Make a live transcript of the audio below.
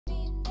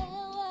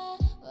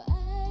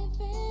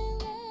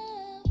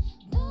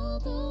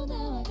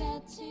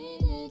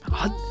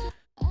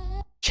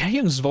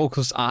Chaeyoung's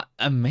vocals are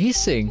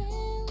amazing.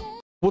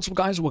 What's up,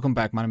 guys? Welcome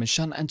back. My name is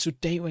Shun, and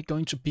today we're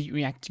going to be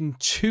reacting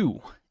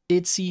to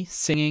ITZY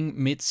singing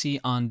MIDZY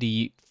on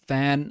the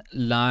fan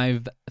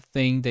live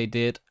thing they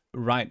did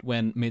right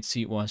when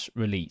MIDZY was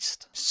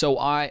released. So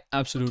I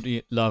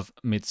absolutely love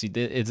MIDZY.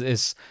 It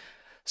is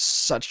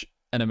such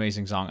an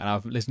amazing song, and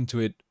I've listened to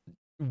it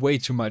way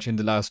too much in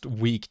the last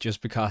week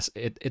just because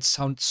it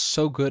sounds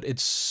so good.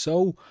 It's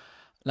so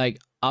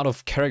like out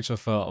of character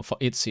for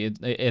ITZY.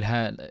 It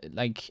had,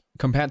 like,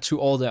 compared to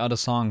all the other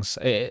songs,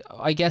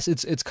 I guess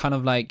it's kind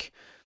of like,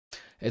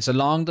 it's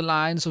along the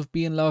lines of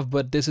Be in Love,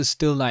 but this is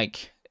still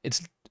like,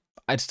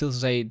 I'd still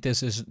say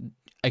this is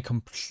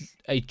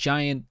a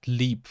giant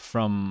leap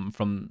from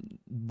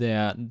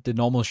the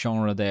normal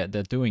genre they're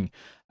doing,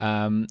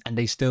 and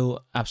they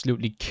still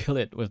absolutely kill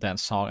it with that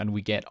song, and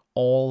we get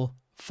all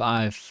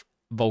 5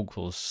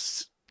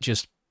 vocals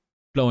just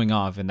blowing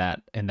off in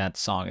that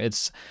song.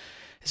 It's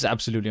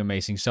absolutely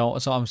amazing. So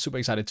I'm super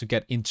excited to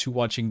get into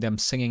watching them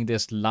singing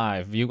this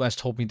live. You guys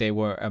told me they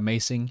were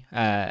amazing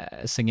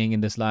singing in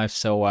this live,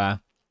 so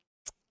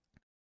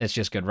let's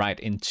just get right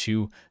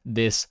into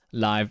this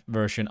live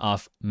version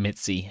of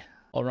MIDZY.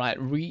 All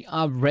right, we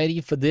are ready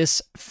for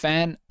this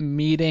fan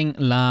meeting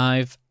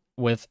live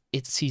with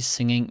ITZY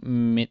singing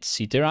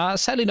MIDZY. There are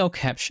sadly no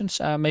captions.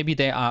 Maybe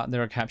there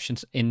are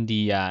captions in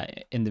the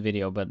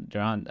video, but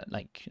there aren't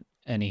like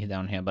any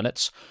down here. But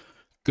let's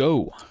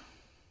go.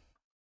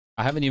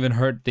 I haven't even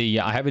heard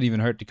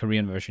the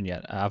Korean version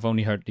yet. I've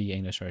only heard the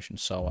English version,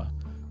 so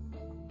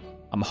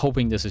I'm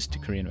hoping this is the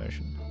Korean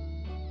version.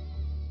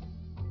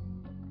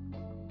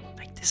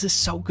 Like, this is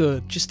so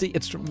good. Just the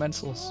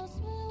instrumentals.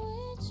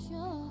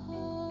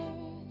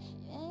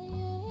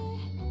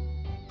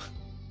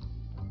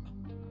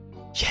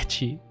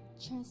 Yeji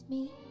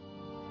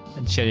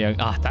and Chaeyoung.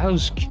 Ah, that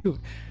was cute.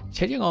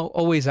 Chaeyoung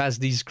always has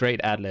these great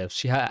ad-libs.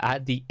 She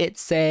had the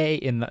ITZY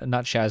in a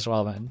nutshell as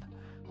well, man.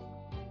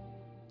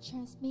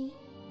 Trust me.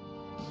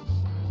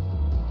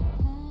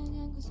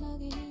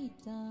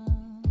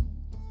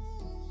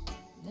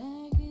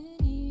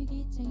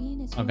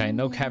 Okay,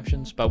 no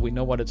captions, but we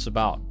know what it's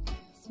about.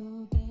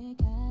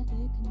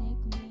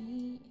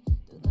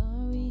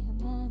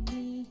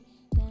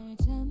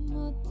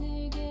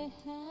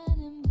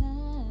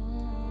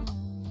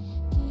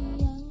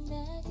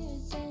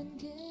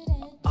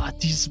 Ah,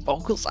 these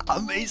vocals are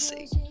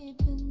amazing.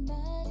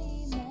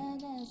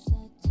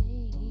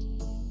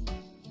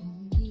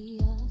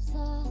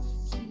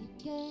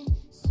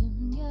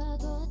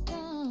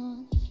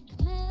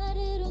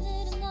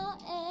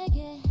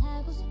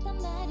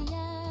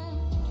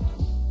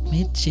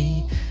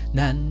 MIDZY,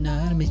 난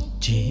널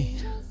믿지.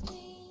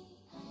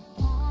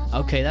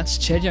 Okay, that's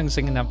Chaeyoung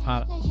singing that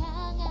part.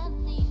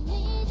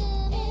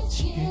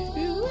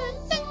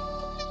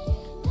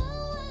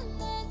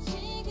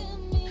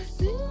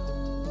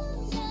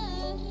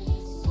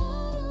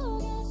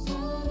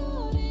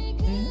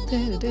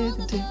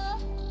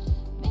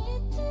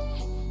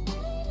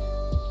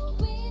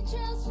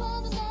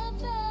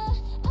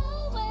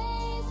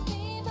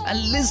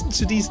 And listen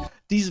to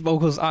these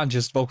vocals aren't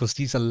just vocals,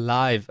 these are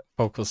live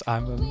vocals.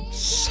 I'm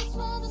so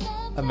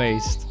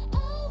amazed.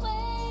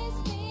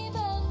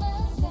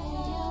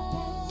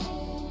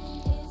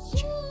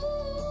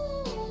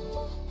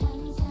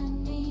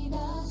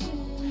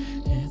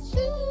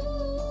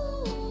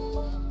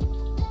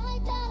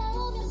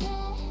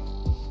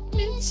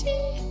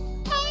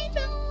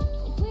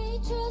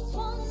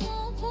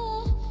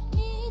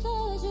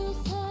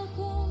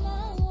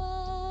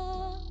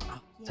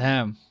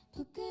 Damn.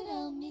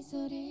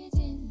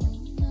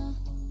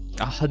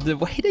 Ah, the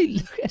way they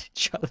look at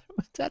each other,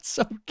 that's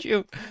so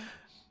cute.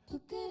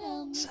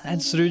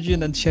 And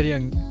Srujin and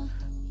Chaeyoung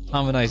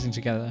harmonizing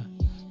together.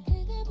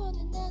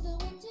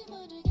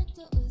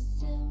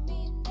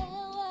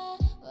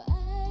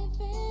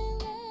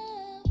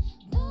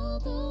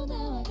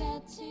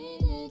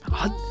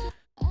 Ah,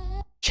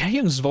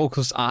 Chaeyoung's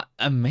vocals are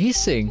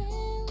amazing.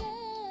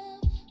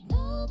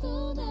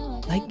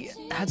 Like,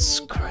 that's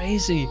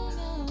crazy.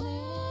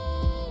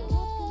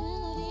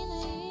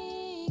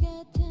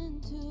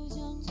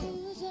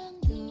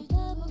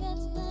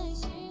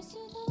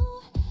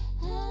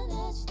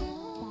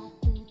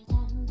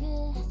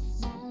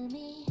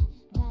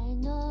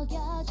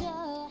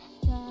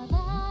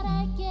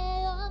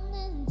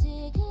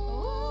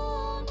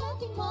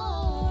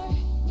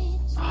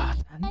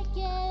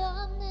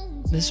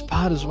 This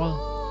part as well.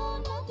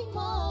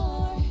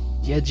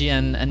 Yeji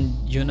and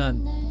Yuna.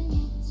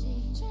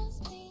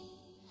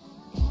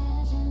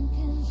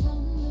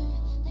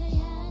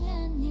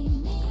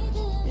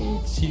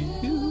 It's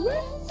you.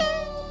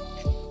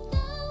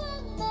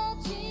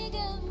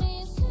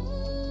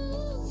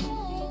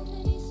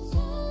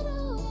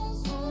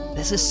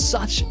 This is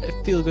such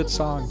a feel-good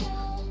song.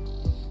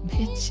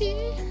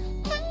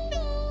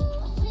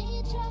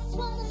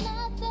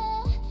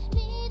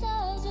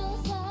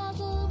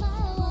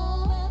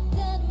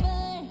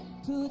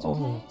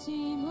 Oh,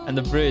 and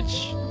the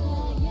bridge.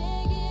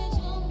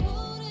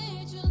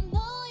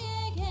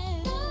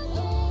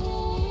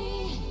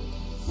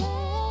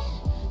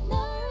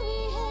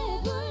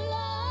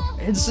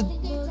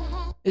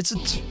 It's a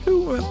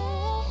 2.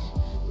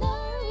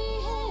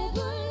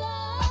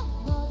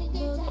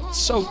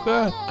 So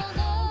good.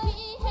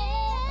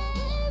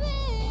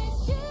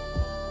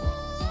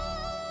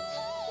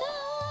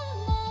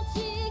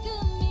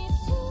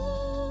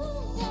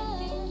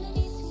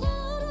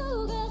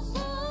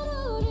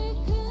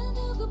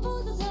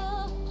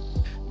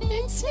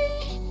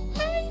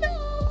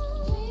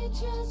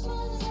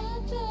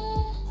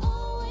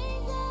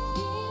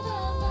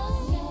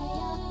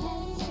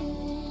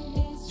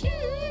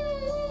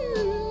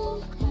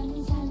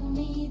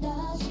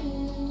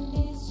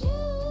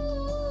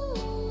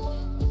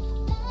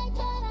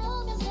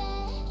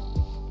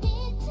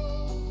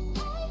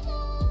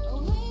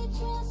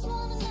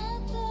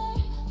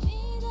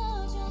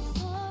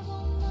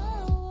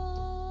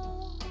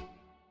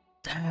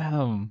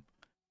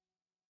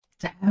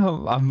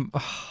 Damn, I'm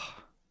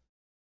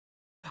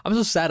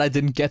so sad I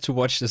didn't get to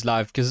watch this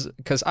live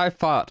because I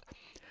thought,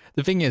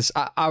 the thing is,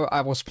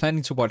 I was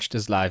planning to watch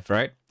this live,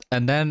 right?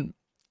 And then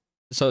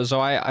so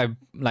I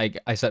like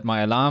I set my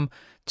alarm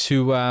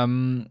to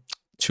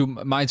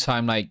my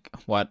time, like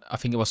what, I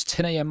think it was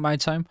 10 a.m. my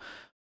time,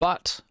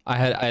 but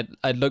I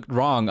looked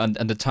wrong on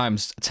the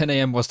times. 10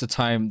 a.m. was the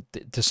time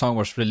the song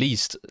was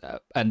released,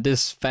 and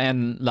this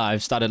fan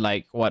live started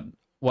like what,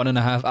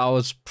 1.5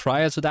 hours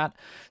prior to that.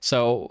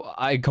 So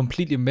I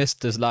completely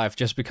missed this live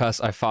just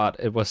because I thought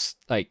it was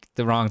like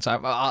the wrong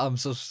time. I'm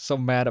so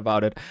mad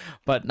about it.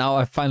 But now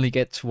I finally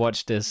get to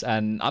watch this,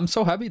 and I'm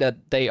so happy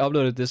that they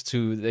uploaded this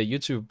to the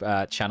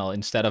YouTube channel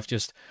instead of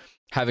just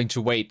having to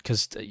wait,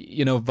 because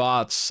you know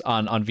VODs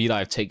on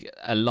VLive take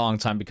a long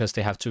time because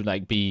they have to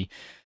like be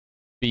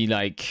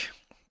like,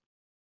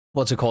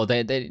 what's it called?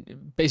 They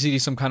basically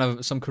some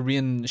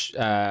Korean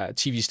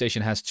TV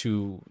station has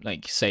to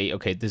like say,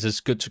 okay, this is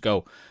good to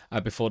go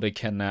before they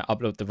can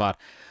upload the VOD.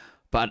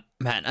 But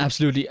man,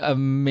 absolutely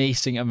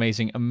amazing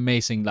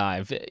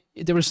live.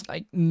 There was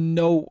like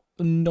no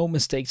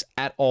mistakes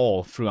at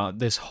all throughout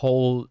this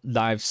whole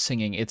live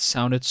singing. It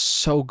sounded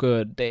so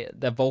good.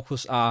 Their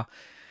vocals are.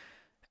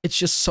 It's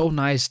just so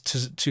nice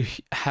to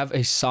have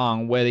a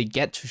song where they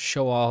get to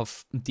show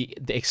off the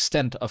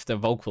extent of their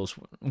vocals,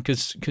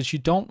 because we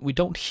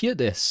don't hear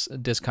these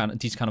kind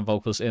of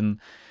vocals in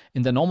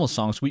the normal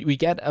songs. We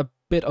get a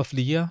bit of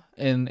Leah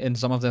in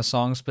some of their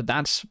songs, but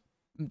that's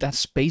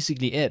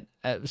basically it.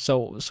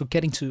 So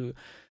getting to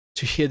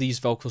hear these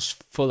vocals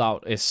full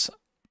out is,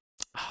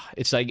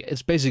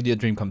 it's basically a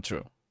dream come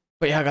true.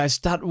 But yeah, guys,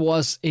 that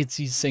was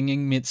ITZY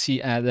singing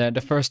MIDZY at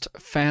the first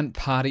fan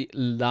party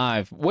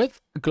live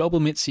with Global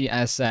MIDZY,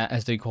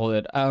 as they call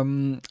it. I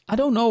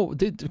don't know,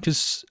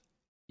 because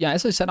yeah,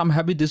 as I said, I'm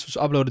happy this was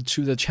uploaded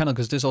to the channel,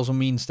 because this also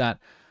means that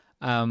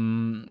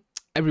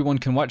everyone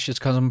can watch this,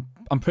 because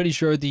I'm pretty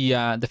sure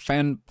the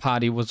fan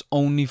party was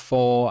only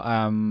for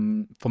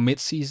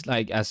MIDZYs,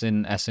 like as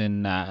in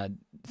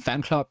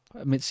fan club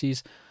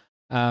MIDZYs.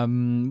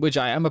 Which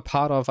I am a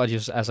part of. I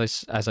just, as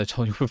I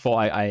told you before,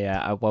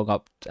 I woke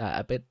up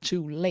a bit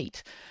too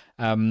late.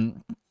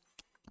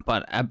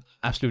 But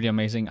absolutely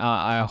amazing.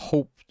 I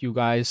hope you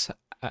guys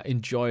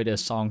enjoy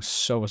this song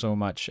so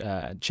much.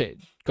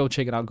 Go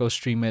check it out. Go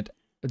stream it.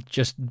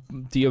 Just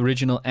the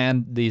original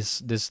and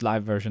this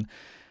live version,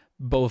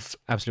 both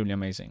absolutely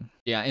amazing.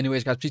 Yeah.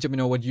 Anyways, guys, please let me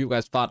know what you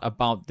guys thought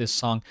about this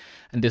song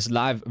and this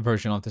live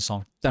version of the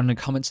song down in the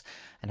comments.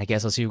 And I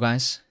guess I'll see you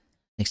guys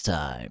next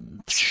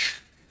time.